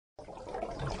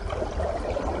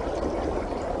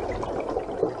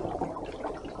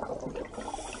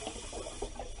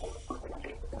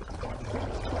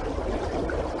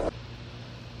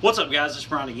What's up guys, it's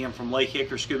Brian again from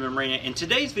LakeHickoryScuba and Marina. In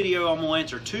today's video I'm going to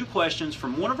answer two questions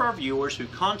from one of our viewers who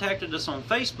contacted us on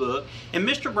Facebook. And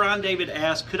Mr. Brian David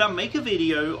asked, could I make a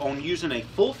video on using a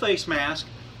full face mask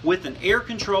with an air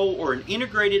control or an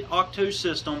integrated octo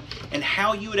system and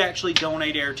how you would actually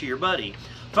donate air to your buddy.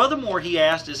 Furthermore, he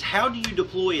asked is how do you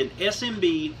deploy an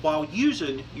SMB while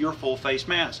using your full face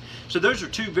mask? So those are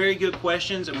two very good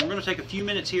questions, and we're going to take a few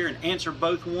minutes here and answer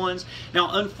both ones.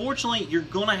 Now, unfortunately, you're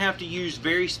going to have to use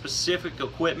very specific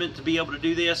equipment to be able to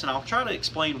do this, and I'll try to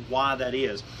explain why that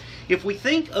is. If we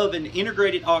think of an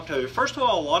integrated octo, first of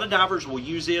all, a lot of divers will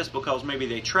use this because maybe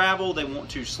they travel, they want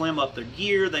to slim up their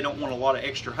gear, they don't want a lot of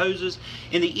extra hoses,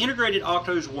 and the integrated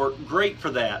octos work great for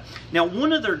that. Now,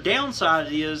 one of their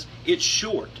downsides is it's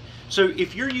short. So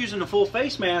if you're using a full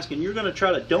face mask and you're going to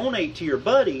try to donate to your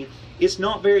buddy, it's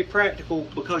not very practical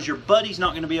because your buddy's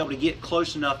not going to be able to get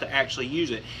close enough to actually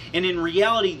use it. And in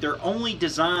reality, they're only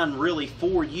designed really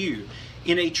for you.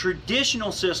 In a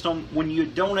traditional system, when you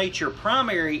donate your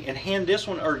primary and hand this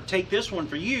one or take this one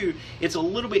for you, it's a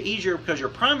little bit easier because your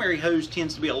primary hose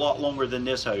tends to be a lot longer than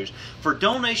this hose. For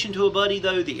donation to a buddy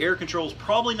though, the air control is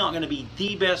probably not going to be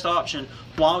the best option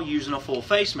while using a full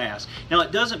face mask. Now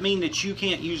it doesn't mean that you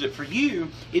can't use it for you,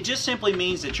 it just simply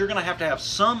means that you're going to have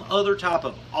some other type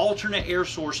of alternate air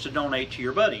source to donate to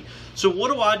your buddy. So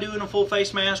what do I do in a full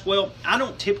face mask? Well, I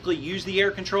don't typically use the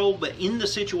air control, but in the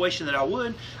situation that I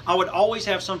would always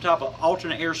have some type of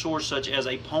alternate air source such as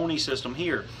a pony system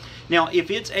here. Now,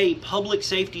 if it's a public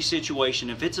safety situation,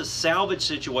 if it's a salvage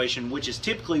situation, which is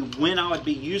typically when I would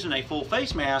be using a full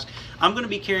face mask, I'm going to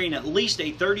be carrying at least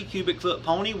a 30 cubic foot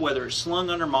pony, whether it's slung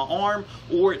under my arm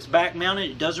or it's back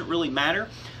mounted, it doesn't really matter.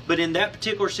 But in that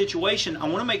particular situation, I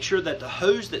want to make sure that the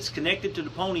hose that's connected to the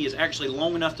pony is actually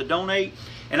long enough to donate.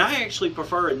 And I actually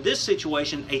prefer in this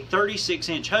situation a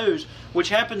 36-inch hose, which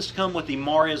happens to come with the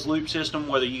Marez loop system,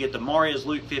 whether you get the Marez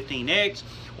Loop 15X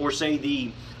or say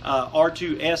the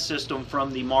R2S system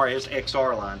from the Marez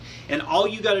XR line. And all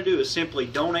you got to do is simply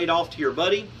donate off to your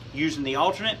buddy using the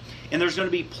alternate, and there's going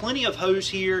to be plenty of hose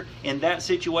here in that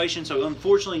situation, so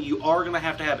unfortunately you are going to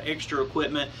have extra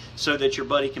equipment so that your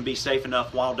buddy can be safe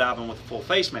enough while diving with a full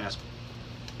face mask.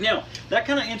 Now, that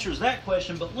kind of answers that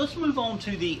question, but let's move on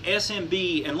to the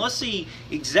SMB and let's see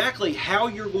exactly how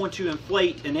you're going to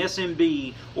inflate an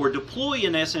SMB or deploy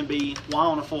an SMB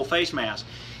while on a full face mask.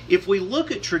 If we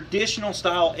look at traditional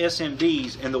style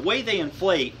SMBs and the way they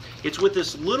inflate, it's with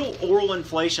this little oral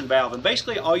inflation valve, and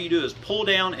basically all you do is pull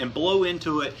down and blow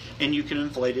into it and you can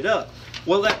inflate it up.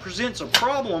 Well, that presents a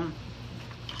problem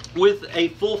with a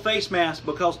full face mask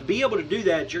because to be able to do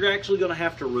that, you're actually going to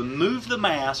have to remove the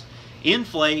mask,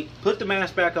 inflate, put the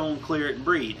mask back on, clear it, and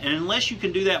breathe. And unless you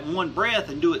can do that in one breath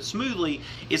and do it smoothly,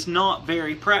 it's not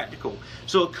very practical.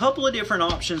 So a couple of different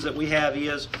options that we have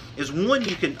is one,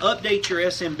 you can update your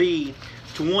SMB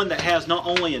to one that has not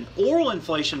only an oral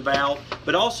inflation valve,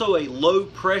 but also a low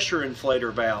pressure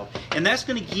inflator valve. And that's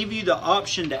going to give you the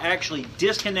option to actually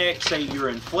disconnect, say,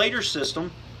 your inflator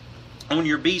system on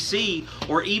your BC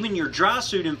or even your dry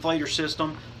suit inflator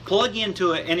system, plug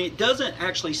into it, and it doesn't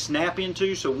actually snap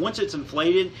into, so once it's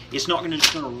inflated, it's not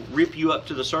just going to rip you up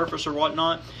to the surface or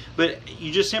whatnot, but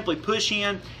you just simply push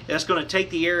in. That's going to take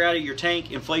the air out of your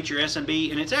tank, inflate your SMB,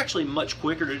 and it's actually much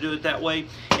quicker to do it that way.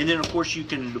 And then of course you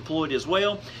can deploy it as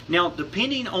well. Now,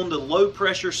 depending on the low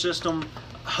pressure system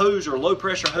hose or low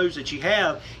pressure hose that you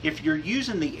have, if you're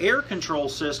using the air control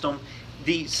system,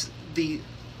 the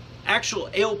actual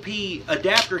LP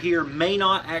adapter here may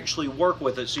not actually work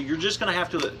with it, so you're just going to have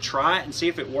to try it and see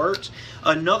if it works.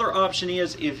 Another option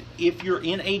is if you're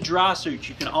in a dry suit,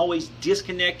 you can always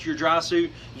disconnect your dry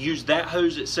suit, use that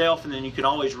hose itself, and then you can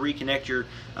always reconnect your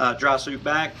dry suit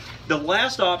back. The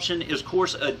last option is, of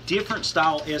course, a different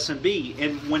style SMB,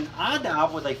 and when I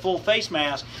dive with a full face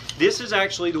mask, this is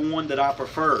actually the one that I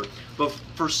prefer, but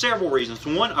for several reasons.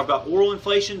 One, I've got oral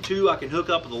inflation. Two, I can hook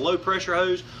up with a low pressure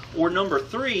hose. Or number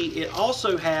three, it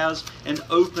also has an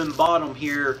open bottom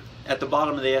here at the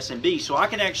bottom of the SMB, so I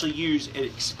can actually use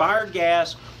expired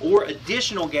gas or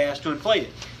additional gas to inflate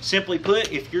it. Simply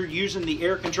put, if you're using the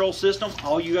air control system,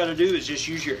 all you got to do is just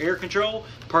use your air control,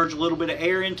 purge a little bit of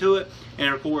air into it,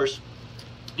 and of course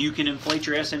you can inflate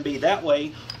your SMB that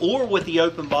way. Or with the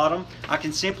open bottom, I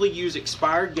can simply use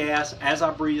expired gas as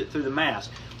I breathe it through the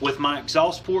mask. With my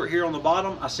exhaust port here on the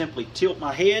bottom, I simply tilt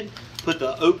my head, put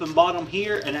the open bottom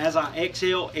here, and as I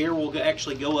exhale, air will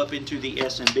actually go up into the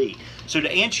SMB. So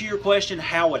to answer your question,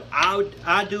 how would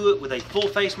I do it with a full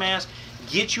face mask?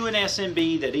 Get you an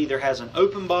SMB that either has an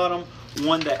open bottom,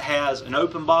 one that has an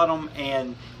open bottom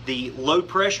and the low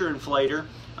pressure inflator,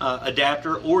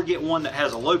 adapter, or get one that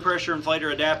has a low pressure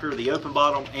inflator adapter, the open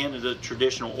bottom, and the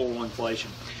traditional oil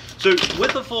inflation. So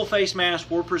with the full face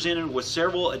mask, we're presented with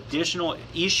several additional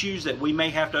issues that we may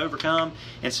have to overcome,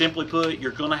 and simply put,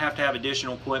 you're going to have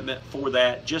additional equipment for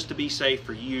that just to be safe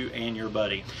for you and your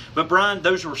buddy. But Brian,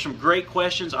 those were some great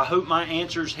questions. I hope my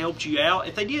answers helped you out.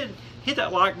 If they did, hit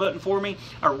that like button for me.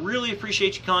 I really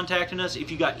appreciate you contacting us. If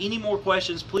you got any more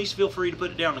questions, please feel free to put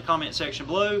it down in the comment section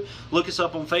below. Look us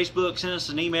up on Facebook, send us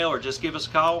an email, or just give us a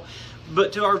call.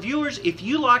 But to our viewers, if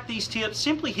you like these tips,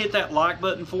 simply hit that like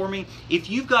button for me. If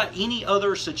you've got any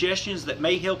other suggestions that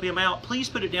may help him out, please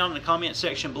put it down in the comment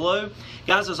section below.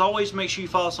 Guys, as always, make sure you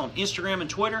follow us on Instagram and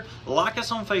Twitter, like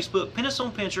us on Facebook, pin us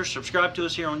on Pinterest, subscribe to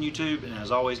us here on YouTube, and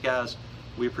as always, guys,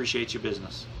 we appreciate your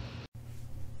business.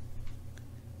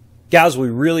 Guys, we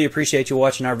really appreciate you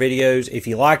watching our videos. If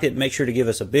you liked it, make sure to give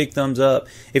us a big thumbs up.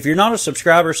 If you're not a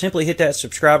subscriber, simply hit that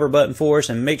subscriber button for us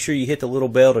and make sure you hit the little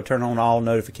bell to turn on all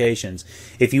notifications.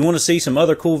 If you want to see some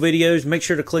other cool videos, make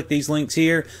sure to click these links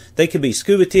here. They could be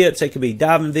scuba tips, they could be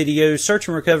diving videos, search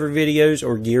and recovery videos,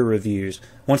 or gear reviews.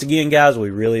 Once again, guys, we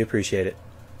really appreciate it.